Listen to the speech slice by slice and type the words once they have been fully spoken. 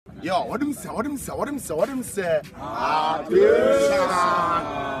Yo, what him say? You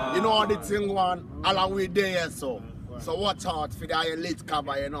know all the thing one along with there so. So watch out for the elite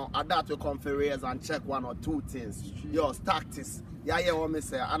cover, you know. At that you come for raise and check one or two things. Yo, tactics. Yeah, hear what me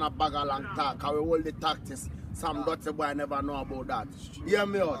say? And a bag of long talk. I will hold the tactics. Some dirty boy never know about that. Hear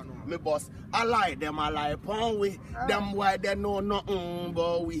me out, me boss. I lie upon we. Them why they know nothing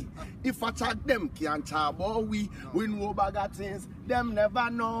but we. If I check them can't chat about we know bag of things. Them never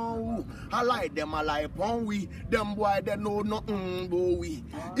know. I lie upon we. Them why they know nothing but we.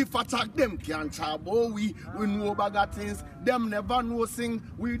 If I check them can't chat about we know bag of things. Them never know sing.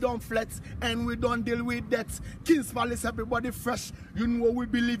 We don't flex and we don't deal with debts. King's Palace, everybody fresh. You know we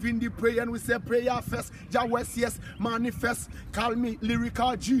believe in the prayer and we say prayer first. Yes, manifest. Call me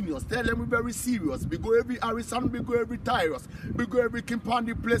lyrical genius. Tell them we very serious. We go every Harrison, we go every Tyrus. We go every King on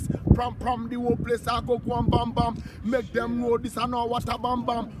the place. Pram the whole place. I go one bam bam. Make them know this and know what a bam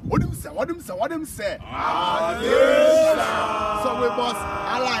bam. What them say? So we boss,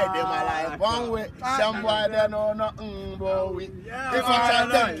 I lie one way. Some boy they know nothing but we. If I tell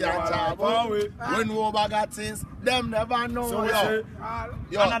them can't talk about we know bag things. Them never know. So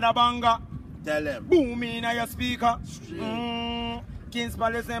yo. Another banger. Tell them. Boom in your speaker. King's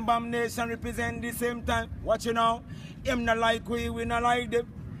Palace and Bam Nation represent the same time. Watch you now. Them not like we not like them.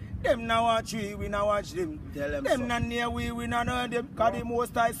 Them not watch we not watch them. Tell them them so. not near we not know them. Cause the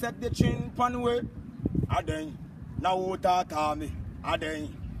most I set the chin pan way. Aden. Now who tata me.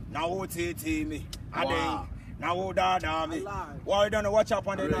 Aden. Now who titi me. Aden. Now who dada me. Why don't you watch up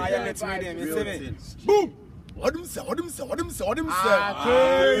on the now? Let's read him. You see me? Boom. What him say?